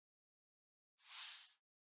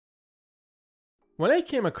When I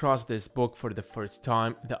came across this book for the first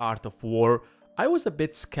time, The Art of War, I was a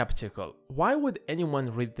bit skeptical. Why would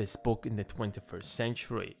anyone read this book in the 21st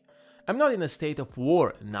century? I'm not in a state of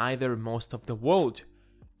war, neither most of the world.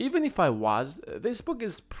 Even if I was, this book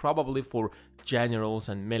is probably for generals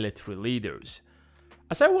and military leaders.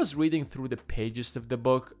 As I was reading through the pages of the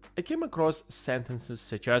book, I came across sentences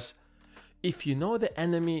such as, "If you know the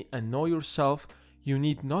enemy and know yourself, you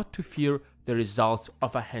need not to fear the results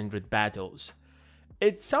of 100 battles."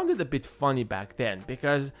 It sounded a bit funny back then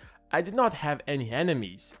because I did not have any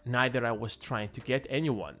enemies, neither I was trying to get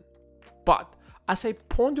anyone. But as I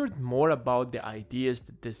pondered more about the ideas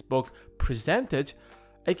that this book presented,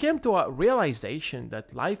 I came to a realization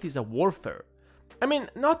that life is a warfare. I mean,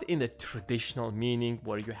 not in the traditional meaning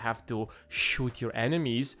where you have to shoot your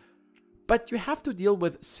enemies, but you have to deal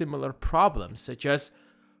with similar problems, such as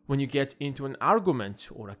when you get into an argument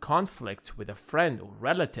or a conflict with a friend or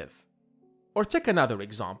relative. Or take another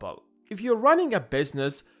example. If you're running a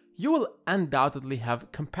business, you will undoubtedly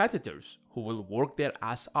have competitors who will work their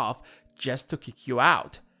ass off just to kick you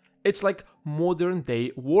out. It's like modern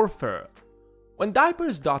day warfare. When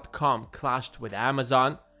Diapers.com clashed with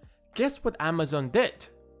Amazon, guess what Amazon did?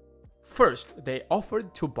 First, they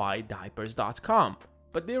offered to buy Diapers.com,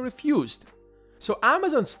 but they refused. So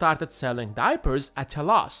Amazon started selling diapers at a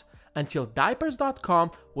loss until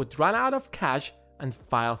Diapers.com would run out of cash and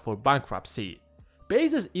file for bankruptcy.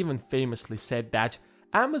 Bezos even famously said that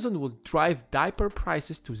Amazon will drive diaper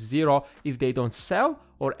prices to zero if they don't sell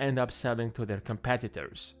or end up selling to their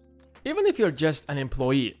competitors. Even if you're just an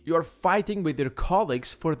employee, you're fighting with your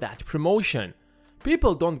colleagues for that promotion.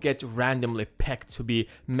 People don't get randomly picked to be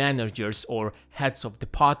managers or heads of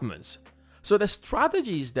departments. So the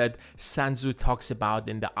strategies that Sun Tzu talks about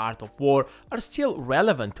in The Art of War are still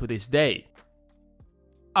relevant to this day.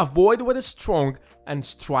 Avoid what is strong and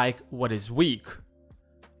strike what is weak.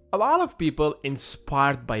 A lot of people,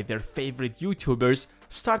 inspired by their favorite YouTubers,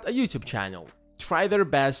 start a YouTube channel, try their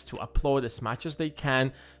best to upload as much as they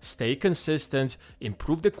can, stay consistent,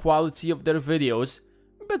 improve the quality of their videos,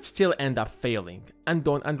 but still end up failing and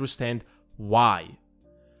don't understand why.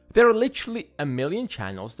 There are literally a million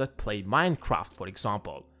channels that play Minecraft, for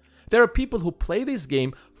example. There are people who play this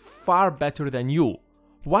game far better than you.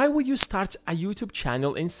 Why would you start a YouTube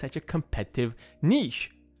channel in such a competitive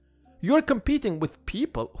niche? You're competing with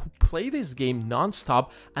people who play this game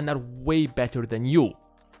non-stop and are way better than you.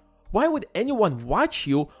 Why would anyone watch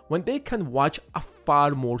you when they can watch a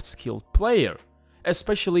far more skilled player?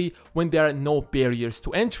 Especially when there are no barriers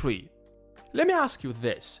to entry. Let me ask you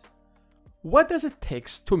this. What does it take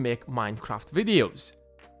to make Minecraft videos?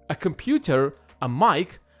 A computer, a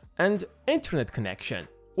mic, and internet connection,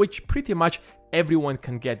 which pretty much everyone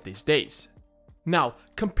can get these days. Now,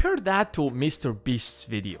 compare that to MrBeast's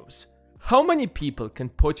videos. How many people can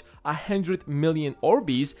put 100 million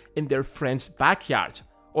Orbeez in their friend's backyard,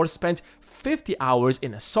 or spend 50 hours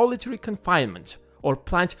in a solitary confinement, or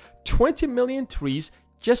plant 20 million trees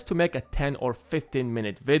just to make a 10 or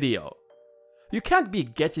 15-minute video? You can't be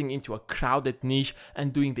getting into a crowded niche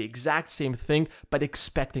and doing the exact same thing but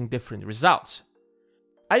expecting different results.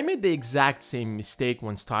 I made the exact same mistake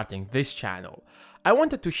when starting this channel. I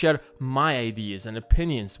wanted to share my ideas and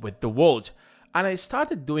opinions with the world, and I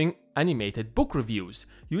started doing animated book reviews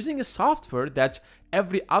using a software that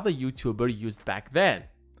every other YouTuber used back then.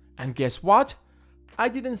 And guess what? I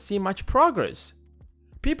didn't see much progress.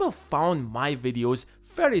 People found my videos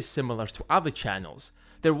very similar to other channels.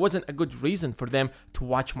 There wasn't a good reason for them to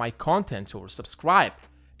watch my content or subscribe.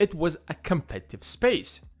 It was a competitive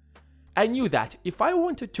space. I knew that if I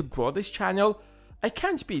wanted to grow this channel, I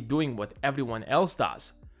can't be doing what everyone else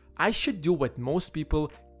does. I should do what most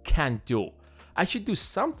people can't do. I should do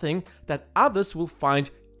something that others will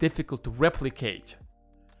find difficult to replicate.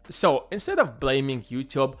 So instead of blaming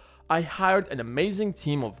YouTube, I hired an amazing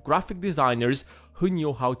team of graphic designers who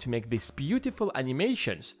knew how to make these beautiful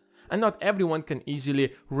animations, and not everyone can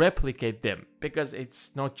easily replicate them because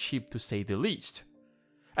it's not cheap to say the least.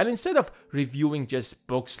 And instead of reviewing just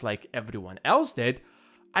books like everyone else did,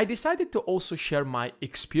 I decided to also share my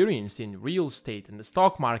experience in real estate and the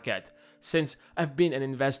stock market, since I've been an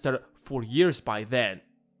investor for years by then.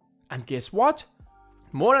 And guess what?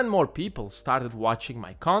 More and more people started watching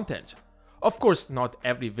my content. Of course, not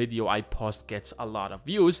every video I post gets a lot of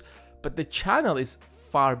views, but the channel is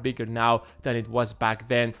far bigger now than it was back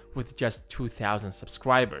then with just 2,000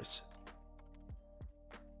 subscribers.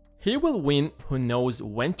 He will win who knows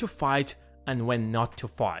when to fight and when not to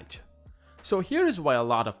fight. So here is why a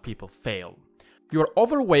lot of people fail. You're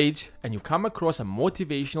overweight and you come across a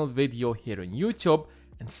motivational video here on YouTube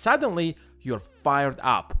and suddenly you're fired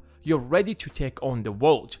up. you're ready to take on the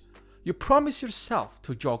world. You promise yourself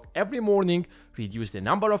to jog every morning, reduce the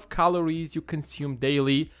number of calories you consume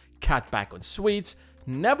daily, cut back on sweets,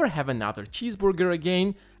 never have another cheeseburger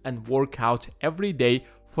again, and work out every day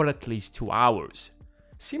for at least 2 hours.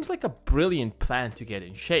 Seems like a brilliant plan to get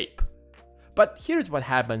in shape. But here's what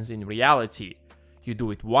happens in reality. You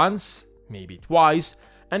do it once, maybe twice,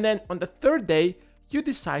 and then on the third day, you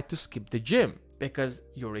decide to skip the gym because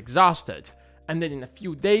you're exhausted, and then in a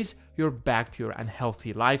few days, you're back to your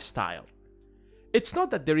unhealthy lifestyle. It's not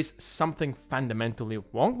that there is something fundamentally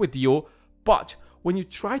wrong with you, but when you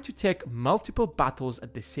try to take multiple battles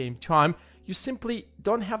at the same time, you simply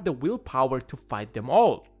don't have the willpower to fight them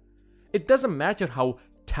all. It doesn't matter how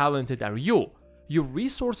talented are you, your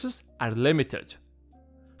resources are limited.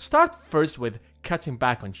 Start first with cutting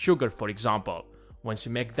back on sugar, for example. Once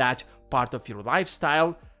you make that part of your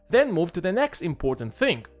lifestyle, then move to the next important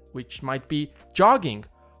thing, which might be jogging.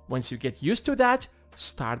 Once you get used to that,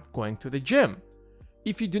 start going to the gym.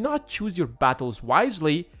 If you do not choose your battles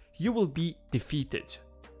wisely, you will be defeated.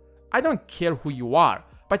 I don't care who you are,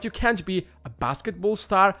 but you can't be a basketball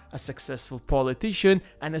star, a successful politician,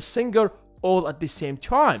 and a singer all at the same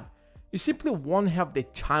time. You simply won't have the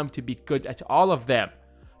time to be good at all of them.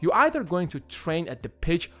 You're either going to train at the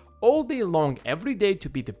pitch all day long every day to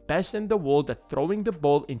be the best in the world at throwing the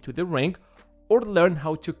ball into the ring, or learn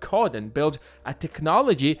how to code and build a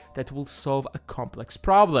technology that will solve a complex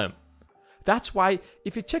problem. That's why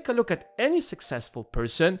if you take a look at any successful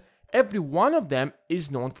person, every one of them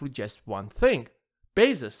is known for just one thing.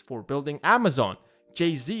 Bezos for building Amazon,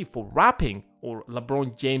 Jay-Z for rapping, or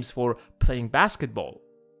LeBron James for playing basketball.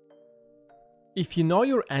 If you know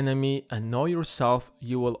your enemy and know yourself,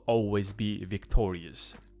 you will always be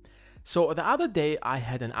victorious. So the other day I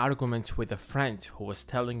had an argument with a friend who was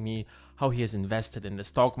telling me how he has invested in the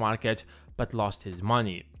stock market but lost his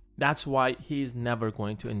money. That's why he is never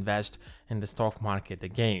going to invest in the stock market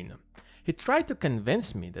again. He tried to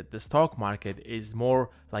convince me that the stock market is more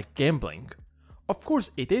like gambling. Of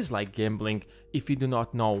course, it is like gambling if you do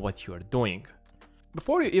not know what you are doing.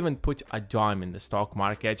 Before you even put a dime in the stock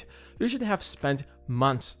market, you should have spent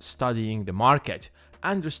months studying the market,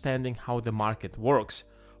 understanding how the market works,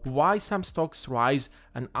 why some stocks rise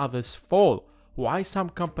and others fall, why some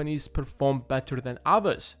companies perform better than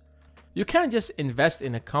others. You can't just invest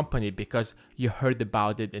in a company because you heard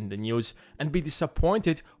about it in the news and be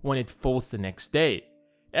disappointed when it falls the next day.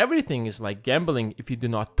 Everything is like gambling if you do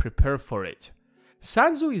not prepare for it.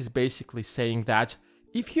 Sun Tzu is basically saying that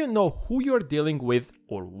if you know who you're dealing with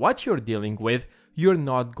or what you're dealing with, you're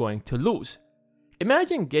not going to lose.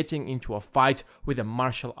 Imagine getting into a fight with a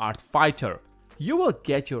martial art fighter. You will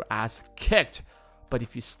get your ass kicked, but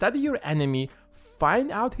if you study your enemy,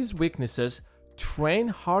 find out his weaknesses, train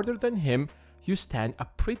harder than him, you stand a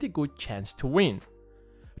pretty good chance to win.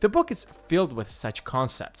 The book is filled with such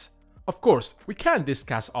concepts. Of course, we can't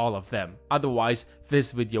discuss all of them, otherwise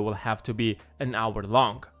this video will have to be an hour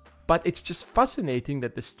long. But it's just fascinating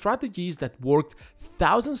that the strategies that worked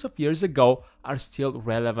thousands of years ago are still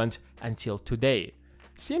relevant until today.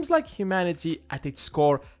 Seems like humanity at its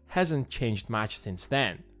core hasn't changed much since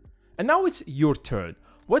then. And now it's your turn.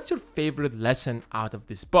 What's your favorite lesson out of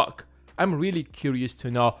this book? I'm really curious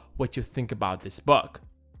to know what you think about this book.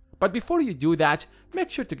 But before you do that,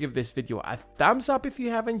 make sure to give this video a thumbs up if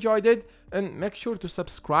you have enjoyed it, and make sure to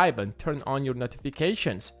subscribe and turn on your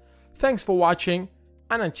notifications. Thanks for watching,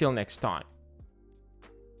 and until next time.